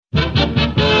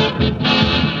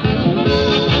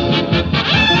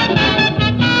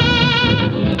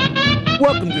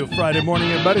to a Friday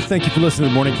morning, everybody. Thank you for listening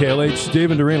to Morning KLH.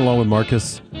 Dave and Doreen along with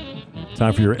Marcus.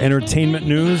 Time for your entertainment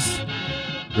news,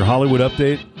 your Hollywood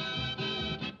update.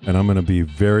 And I'm going to be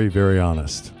very, very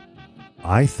honest.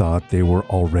 I thought they were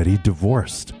already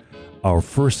divorced. Our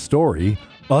first story,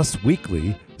 Us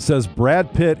Weekly, says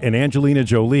Brad Pitt and Angelina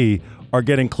Jolie are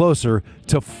getting closer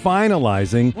to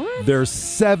finalizing their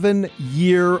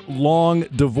 7-year-long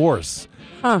divorce.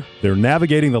 They're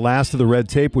navigating the last of the red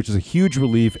tape, which is a huge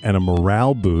relief and a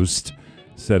morale boost,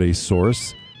 said a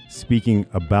source. Speaking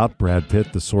about Brad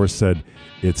Pitt, the source said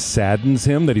it saddens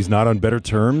him that he's not on better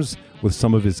terms with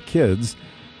some of his kids,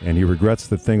 and he regrets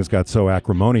that things got so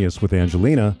acrimonious with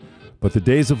Angelina, but the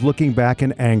days of looking back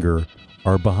in anger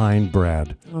are behind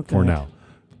Brad for now.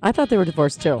 I thought they were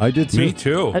divorced, too. I did, too. Me,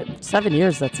 too. 7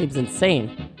 years, that seems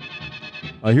insane.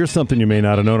 Here's something you may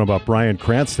not have known about Bryan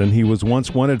Cranston. He was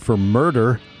once wanted for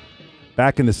murder.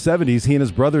 Back in the 70s, he and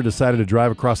his brother decided to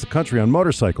drive across the country on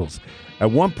motorcycles. At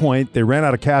one point, they ran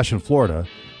out of cash in Florida,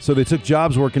 so they took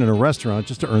jobs working in a restaurant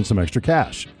just to earn some extra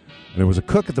cash. And there was a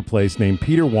cook at the place named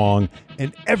Peter Wong,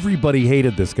 and everybody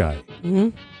hated this guy.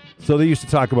 Mm-hmm. So they used to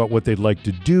talk about what they'd like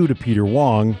to do to Peter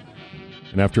Wong.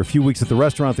 And after a few weeks at the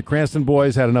restaurant, the Cranston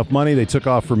boys had enough money. They took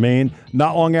off for Maine.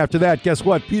 Not long after that, guess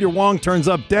what? Peter Wong turns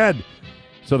up dead.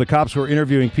 So the cops were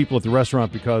interviewing people at the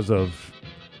restaurant because of,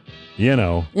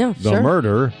 the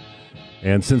murder.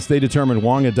 And since they determined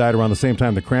Wong had died around the same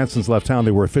time the Cranstons left town,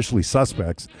 they were officially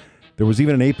suspects. There was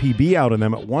even an APB out on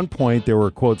them. At one point, they were,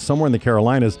 quote, somewhere in the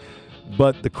Carolinas.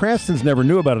 But the Cranstons never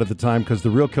knew about it at the time because the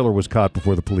real killer was caught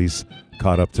before the police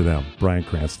caught up to them, Bryan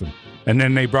Cranston. And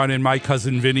then they brought in my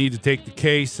cousin Vinny to take the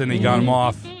case, and they got him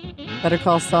off. Better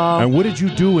Call Saul. And what did you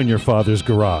do in your father's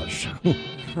garage?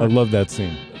 I love that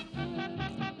scene.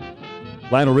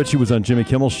 Lionel Richie was on Jimmy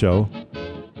Kimmel's show,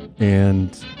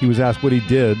 and he was asked what he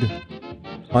did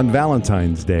on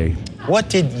Valentine's Day. What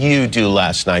did you do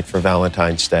last night for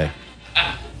Valentine's Day?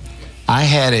 I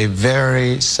had a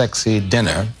very sexy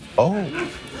dinner.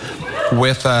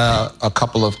 With a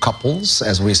couple of couples,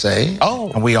 as we say.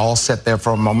 And we all sat there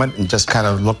for a moment and just kind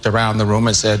of looked around the room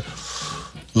and said,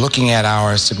 looking at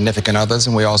our significant others,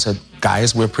 and we all said,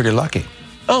 guys, we're pretty lucky.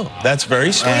 Oh, that's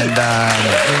very sweet.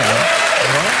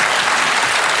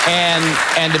 And,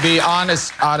 and to be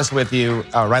honest with you,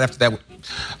 right after that,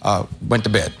 went to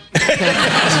bed.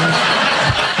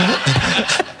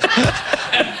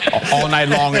 All night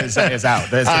long is out.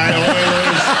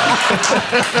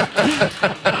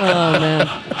 Oh, man.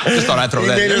 Just thought I'd throw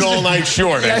that in. You made it all night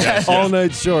short, I guess. All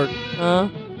night short.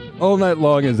 All night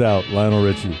long is out, Lionel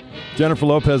Richie. Jennifer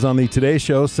Lopez on the Today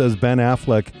Show says Ben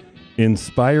Affleck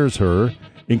inspires her,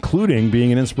 including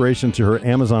being an inspiration to her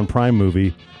Amazon Prime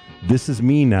movie, This Is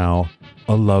Me Now,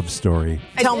 a love story.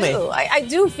 Tell me. I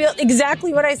do feel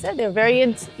exactly what I said. They're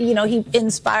very, he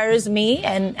inspires me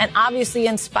and obviously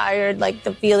inspired, like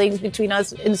the feelings between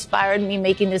us inspired me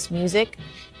making this music.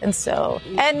 And so,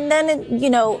 and then,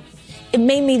 it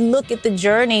made me look at the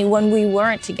journey when we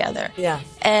weren't together. Yeah.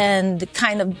 And the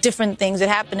kind of different things that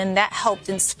happened, and that helped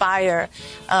inspire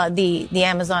the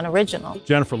Amazon original.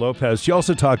 Jennifer Lopez, she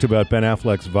also talked about Ben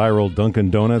Affleck's viral Dunkin'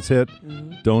 Donuts hit,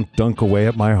 Don't Dunk Away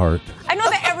at My Heart. I know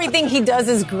that everything he does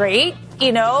is great,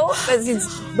 because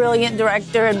he's a brilliant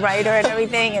director and writer and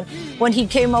everything. And when he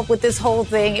came up with this whole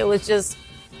thing, it was just,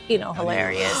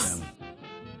 hilarious.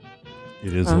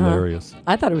 It is hilarious.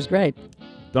 I thought it was great.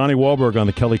 Donnie Wahlberg on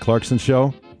the Kelly Clarkson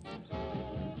Show.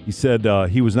 He said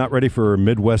he was not ready for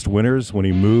Midwest winters when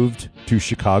he moved to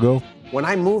Chicago. When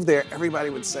I moved there, everybody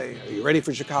would say, are you ready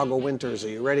for Chicago winters? Are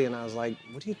you ready? And I was like,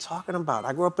 what are you talking about?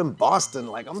 I grew up in Boston.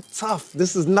 Like, I'm tough.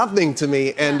 This is nothing to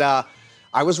me. And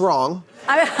I was wrong.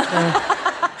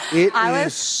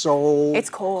 It's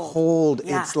cold.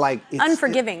 Yeah. It's like...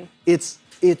 unforgiving. It's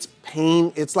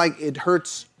pain. It's like it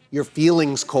hurts your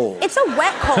feelings cold. It's a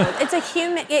wet cold. It's a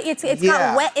humid, it's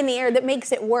got wet in the air that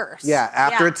makes it worse. Yeah,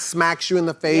 after it smacks you in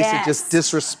the face, it just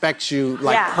disrespects you,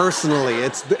 personally.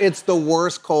 It's the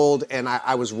worst cold, and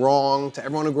I was wrong. To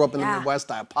everyone who grew up in the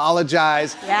Midwest, I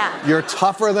apologize. Yeah. You're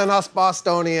tougher than us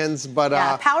Bostonians, but...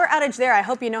 power outage there. I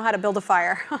hope you know how to build a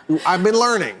fire. I've been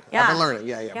learning. Yeah. I've been learning.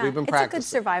 Yeah. We've been practicing. It's a good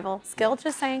survival skill,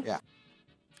 just saying. Yeah.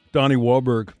 Donnie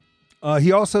Wahlberg.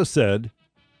 He also said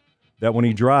that when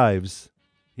he drives...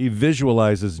 he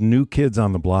visualizes New Kids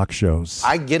on the Block shows.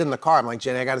 I get in the car. I'm like,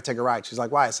 Jenny, I got to take a ride. She's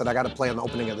like, why? I said, I got to play on the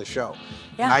opening of the show.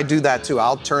 Yeah. And I do that too.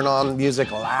 I'll turn on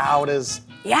music loud as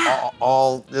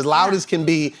all as loud as can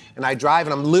be, and I drive,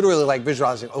 and I'm literally like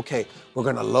visualizing. Okay, we're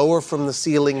gonna lower from the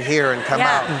ceiling here and come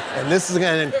out, and this is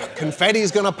gonna, and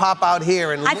confetti's gonna pop out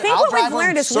here, and I think what we've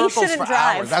learned is we shouldn't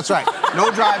drive. That's right.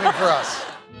 No driving for us.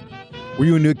 Were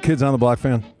you a New Kids on the Block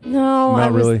fan? No,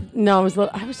 Not really? No,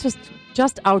 I was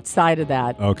just outside of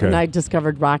that. Okay. And I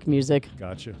discovered rock music.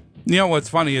 Gotcha. You know what's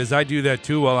funny is I do that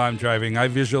too while I'm driving. I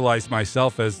visualize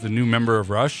myself as the new member of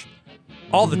Rush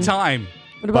all the time.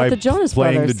 What about the Jonas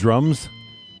playing Brothers? the drums?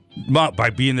 By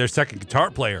being their second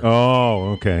guitar player.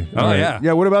 Oh, okay. Oh, All right. yeah.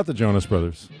 Yeah, what about the Jonas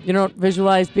Brothers? You don't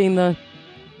visualize being the...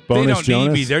 Bonus They don't Jonas?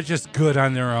 need me. They're just good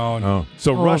on their own. Oh,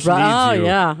 so Oh, Rush oh, needs you.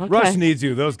 yeah, okay. Rush needs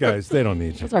you. Those guys, they don't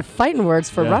need you. Those are fighting words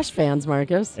for Yeah. Rush fans,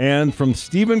 Marcus. And from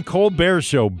Stephen Colbert's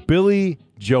show, Billy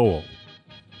Joel.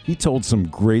 He told some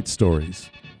great stories,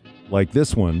 like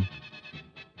this one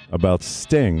about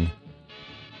Sting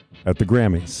at the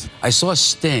Grammys. I saw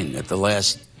Sting at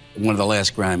one of the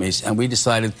last Grammys, and we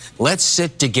decided, let's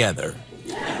sit together.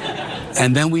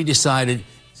 And then we decided,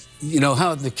 you know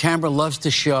how the camera loves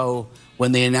to show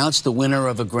when they announce the winner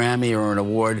of a Grammy or an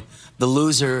award, the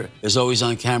loser is always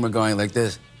on camera going like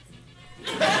this.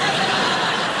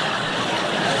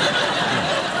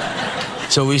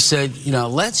 So we said, you know,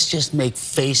 let's just make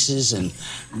faces and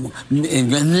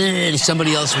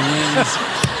somebody else wins.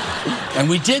 And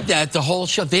we did that the whole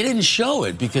show. They didn't show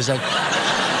it because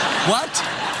what?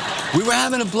 We were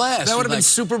having a blast. That would have been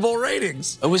Super Bowl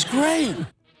ratings. It was great.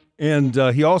 And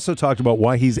he also talked about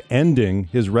why he's ending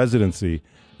his residency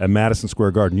at Madison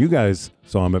Square Garden. You guys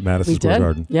saw him at Madison We Square did.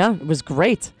 Garden. Yeah, it was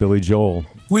great. Billy Joel.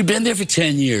 We've been there for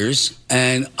 10 years,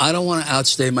 and I don't want to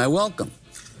outstay my welcome.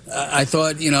 I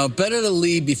thought, you know, better to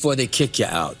leave before they kick you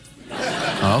out.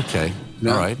 Okay.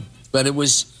 All right. But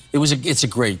it's a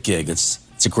great gig. It's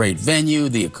a great venue.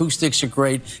 The acoustics are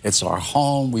great. It's our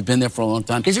home. We've been there for a long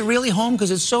time. Is it really home? Because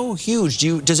it's so huge.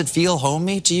 Does it feel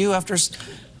homey to you after?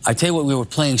 I tell you what, we were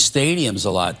playing stadiums a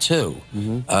lot, too.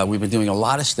 Mm-hmm. We've been doing a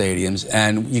lot of stadiums,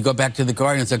 and you go back to the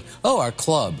Garden, it's like, oh, our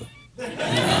club.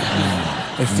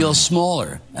 It feels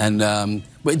smaller, and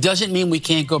but it doesn't mean we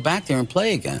can't go back there and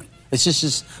play again. It's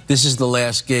just this is the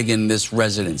last gig in this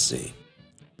residency.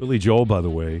 Billy Joel, by the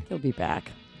way, He'll be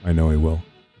back. I know he will.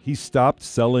 He stopped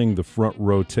selling the front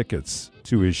row tickets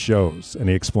to his shows, and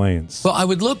he explains. Well, I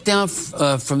would look down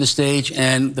from the stage,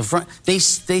 and the front. The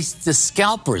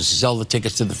scalpers sell the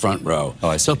tickets to the front row. Oh,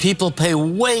 I see. So people pay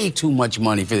way too much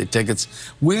money for the tickets.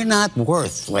 We're not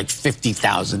worth like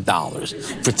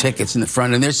 $50,000 for tickets in the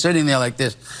front, and they're sitting there like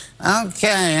this.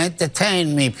 Okay,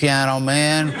 entertain me, piano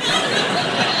man.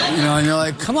 You know, and you're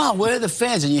like, come on, where are the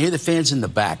fans? And you hear the fans in the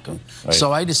back. Right.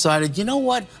 So I decided, you know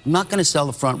what? I'm not going to sell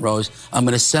the front rows. I'm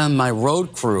going to send my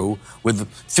road crew with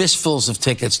fistfuls of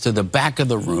tickets to the back of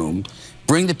the room,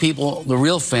 bring the people, the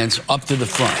real fans, up to the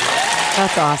front.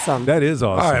 That's awesome. That is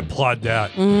awesome. I applaud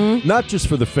that. Not just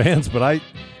for the fans, but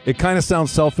it kind of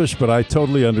sounds selfish, but I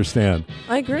totally understand.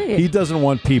 I agree. He doesn't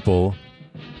want people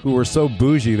who are so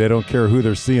bougie they don't care who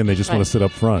they're seeing, they just want to sit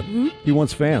up front. He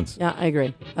wants fans. Yeah, I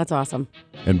agree. That's awesome.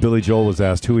 And Billy Joel was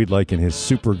asked who he'd like in his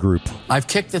super group. I've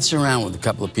kicked this around with a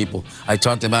couple of people. I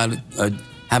talked about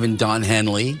having Don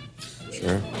Henley,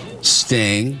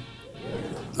 Sting,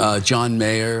 John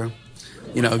Mayer,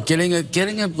 you know, getting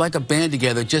a like a band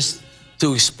together just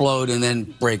to explode and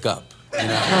then break up. You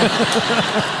know?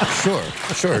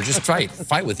 Sure. Just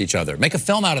fight with each other. Make a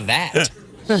film out of that.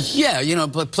 Yeah, you know,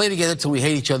 but play together till we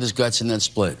hate each other's guts and then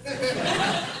split.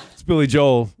 It's Billy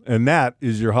Joel, and that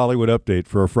is your Hollywood update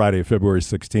for a Friday, February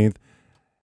 16th.